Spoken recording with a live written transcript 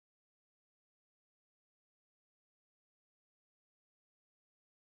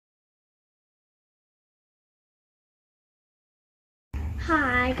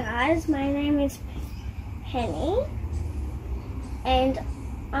Hi guys, my name is Penny and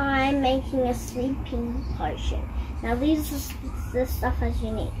I'm making a sleeping potion. Now these are the stuff as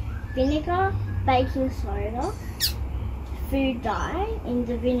you need. Vinegar, baking soda, food dye in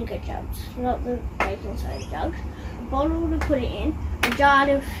the vinegar jugs, not the baking soda jugs. A bottle to put it in, a jar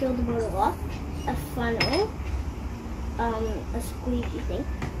to fill the bottle up, a funnel, a squeaky thing,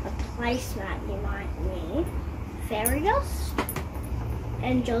 a placemat you might need, fairy dust,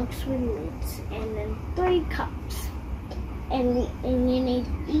 and jugs with lids, and then 3 cups. And you need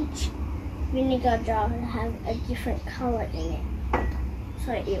each vinegar jar to have a different colour in it,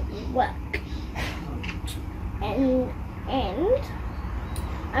 so it will work. And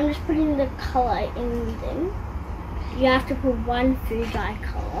I'm just putting the colour in them. You have to put 1 food dye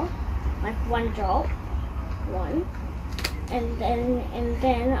colour, like 1 drop, 1. And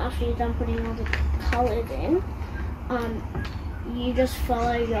then after you're done putting all the colours in, you just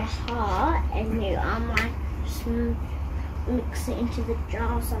follow your heart and you just mix it into the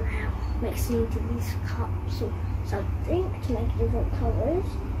jar somehow, mix it into these cups or something to make different colours,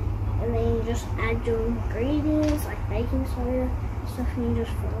 and then you just add your ingredients like baking soda and stuff, and you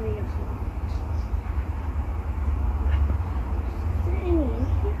just follow your heart. Is there any in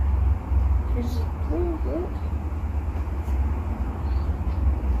here? This is really good.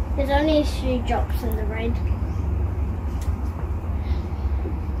 There's only a few drops in the red.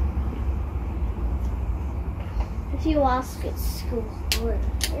 If you ask, it's still blue.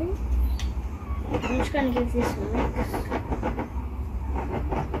 I'm just going to give this a mix.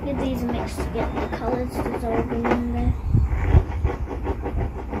 Give these a mix to get the colours dissolving in there.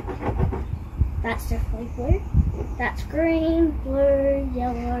 That's definitely blue. That's green, blue,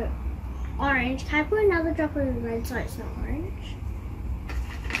 yellow, orange. Can I put another drop of red so it's not orange?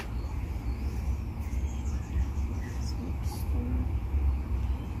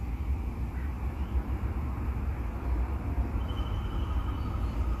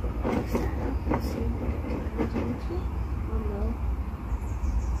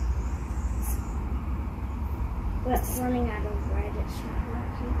 We're running out of red, it's not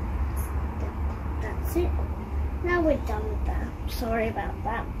working. That's it. Now we're done with that. Sorry about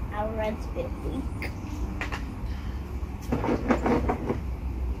that. Our red's a bit weak.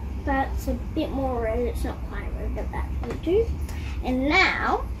 That's a bit more red, it's not quite red, but that will do. And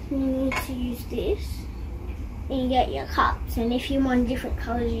now you need to use this and you get your cups. And if you want different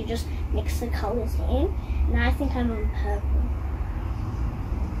colours, you just mix the colours in. And I think I'm on purple.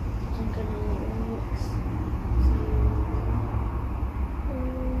 I'm going to mix.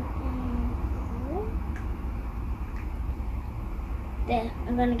 There,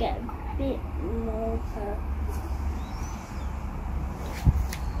 I'm going to get a bit more purple.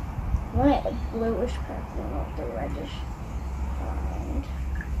 I want it a bluish purple, not the reddish kind.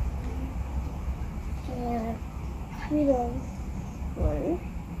 And a bit of blue.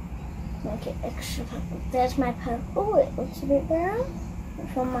 Make it extra purple. There's my purple, it looks a bit brown.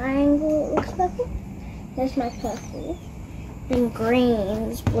 From my angle it looks purple. There's my purple. Then green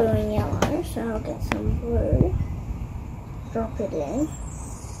is blue and yellow, so I'll get some blue. Drop it in.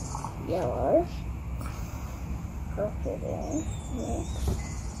 Yellow. Drop it in.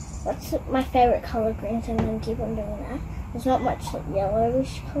 Mix. That's my favourite colour, green, so I'm going to keep on doing that. There's not much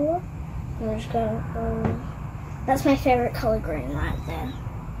yellowish colour. I'm just going to go. That's my favourite colour, green, right there.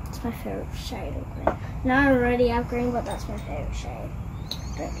 That's my favourite shade of green. Now I already have green, but that's my favourite shade.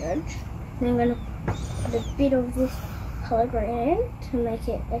 Don't judge. And I'm going to put a bit of this colour green in to make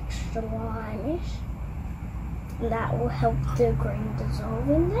it extra limeish. And that will help the green dissolve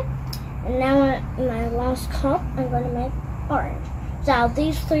in there. And now in my last cup, I'm going to make orange. So out of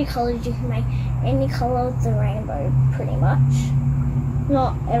these 3 colours, you can make any colour of the rainbow, pretty much.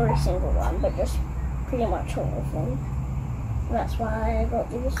 Not every single one, but just pretty much all of them. That's why I got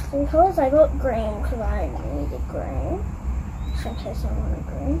these 3 colours. I got green because I needed green, just in case I wanted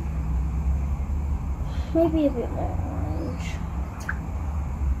green. Maybe a bit more orange.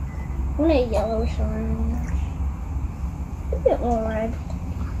 I want a yellowish orange. A bit more red.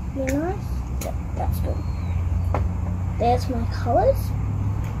 Be nice? Yep, that's good. There's my colours.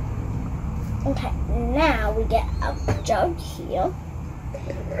 Okay, now we get our jug here.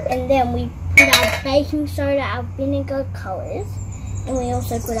 And then we put our baking soda, our vinegar colours, and we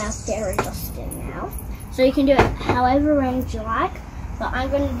also put our fairy dust in now. So you can do it however range you like, but I'm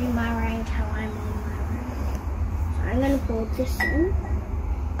going to do my range how I'm on my range. So I'm going to pour this in,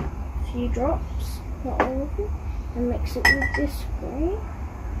 a few drops, not all of it, and mix it with this green.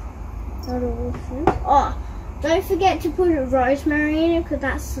 Not all of them. Oh, don't forget to put rosemary in it because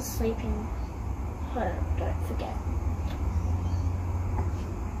that's the sleeping herb, don't forget.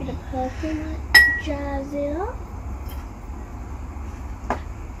 the purple might jazz it up.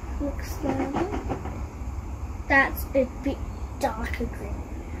 Looks like that's a bit darker green.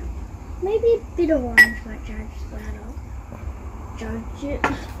 Maybe a bit of orange might judge that up. Judge it.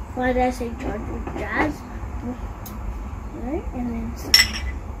 Why did I say judge with jazz? Right, and then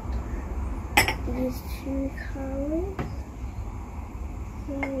these two colours.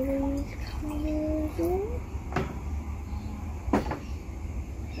 These colours in.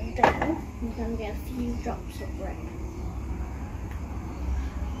 And then I'm going to get a few drops of red.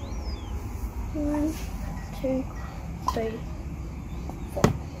 1, 2, 3, 4.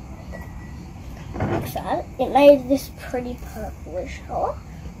 Like that. It made this pretty purplish colour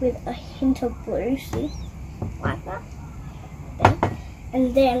with a hint of blue, see? Like that.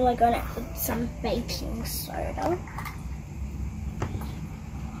 And then we're going to add some baking soda.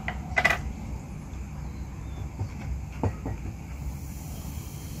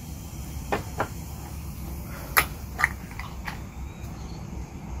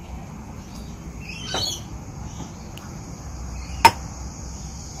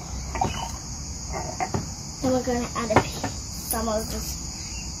 Then we're going to add some of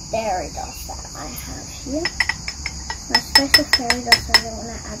this fairy dust that I have here. My special fairy dust I don't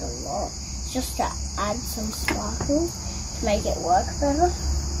want to add a lot. It's just to add some sparkles to make it work better.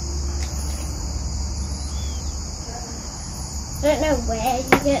 I don't know where you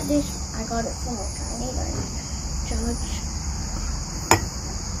get this. I got it from a tiny, don't judge.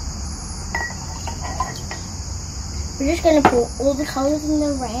 We're just going to put all the colours in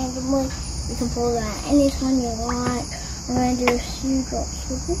there randomly. You can pull that anytime you like. I'm going to do a few drops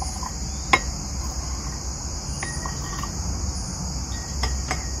with this.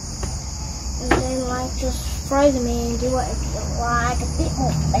 And then like just throw them in, do whatever you like. A bit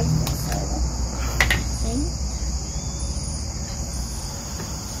more baking soda. See?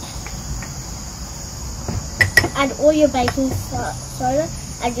 Add all your baking soda.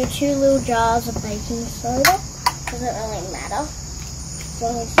 Add your 2 little jars of baking soda. Doesn't really matter. As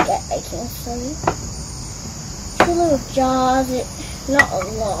long as you get baking soda. 2 little jars, not a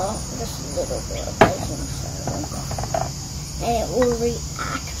lot, just a little bit of baking soda. And it will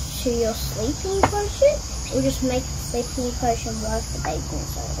react to your sleeping potion. It will just make the sleeping potion work the baking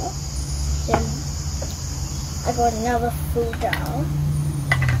soda. Then I got another full jar.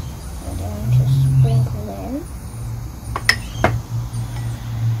 I'm going to sprinkle in.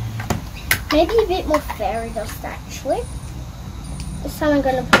 Maybe a bit more fairy dust actually. This time I'm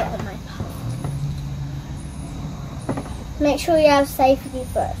going to put it on my palm. Make sure you have safety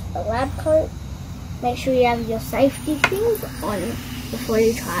first. A lab coat. Make sure you have your safety things on before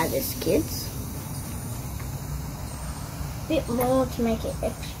you try this, kids. A bit more to make it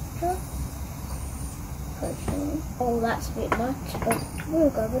extra. Oh, that's a bit much, but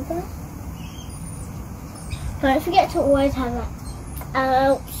we'll go with that. Don't forget to always have that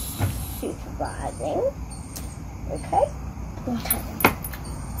adult supervising. Okay?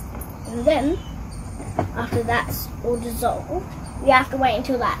 And then, after that's all dissolved, you have to wait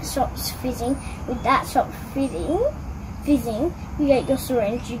until that stops fizzing. With that stops fizzing, you get your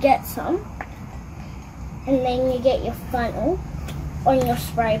syringe, you get some, and then you get your funnel on your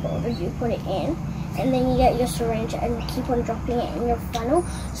spray bottle, you put it in, and then you get your syringe and you keep on dropping it in your funnel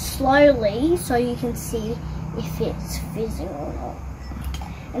slowly so you can see if it's fizzing or not.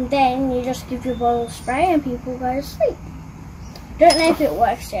 And then you just give your bottle of spray and people go to sleep. Don't know if it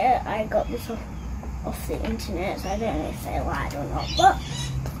works yet. I got this off the internet, so I don't know if they lied or not, but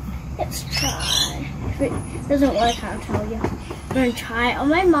let's try. If it doesn't work, I'll tell you. I'm going to try it on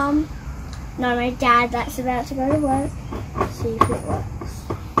my mum. No, my dad that's about to go to work. See if it works.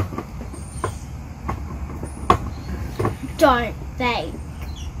 Don't fake.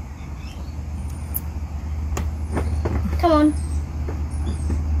 Come on.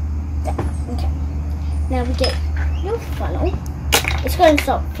 Okay. Now we get your funnel. It's going to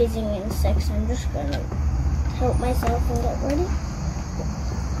stop fizzing in a sec, so I'm just going to help myself and get ready.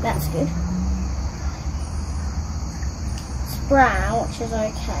 That's good. It's brown, which is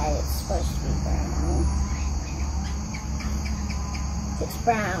okay. It's supposed to be brown. If it's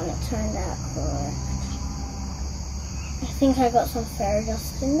brown, it turned out correct. I think I got some fairy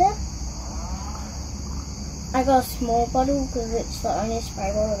dust in there. I got a small bottle because it's the only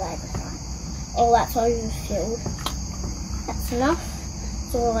spray bottle that I could find. Oh, that's overfilled. That's enough.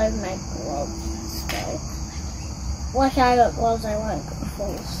 It's all over my gloves. So, like I got gloves, I won't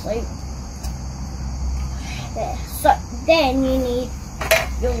fall asleep. There. So then you need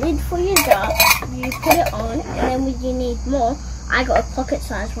your lid for your jar. You put it on, and then when you need more, I got a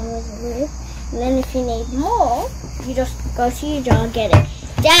pocket-sized one with a lid. And then if you need more, you just go to your jar, get it.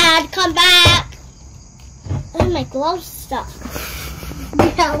 Dad, come back! Oh, my glove's stuck.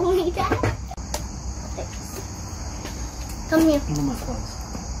 Tell me, Dad. Thanks. Come here. One of my clothes.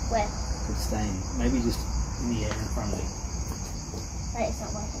 Where? It's staying. Maybe just in the air in front of me. Wait, it's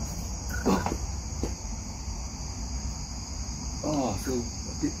not working. Oh, I feel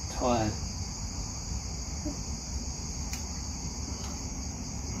a bit tired.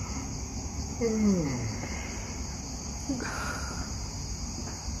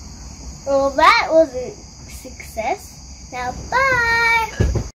 Well, that was a success. Now, bye!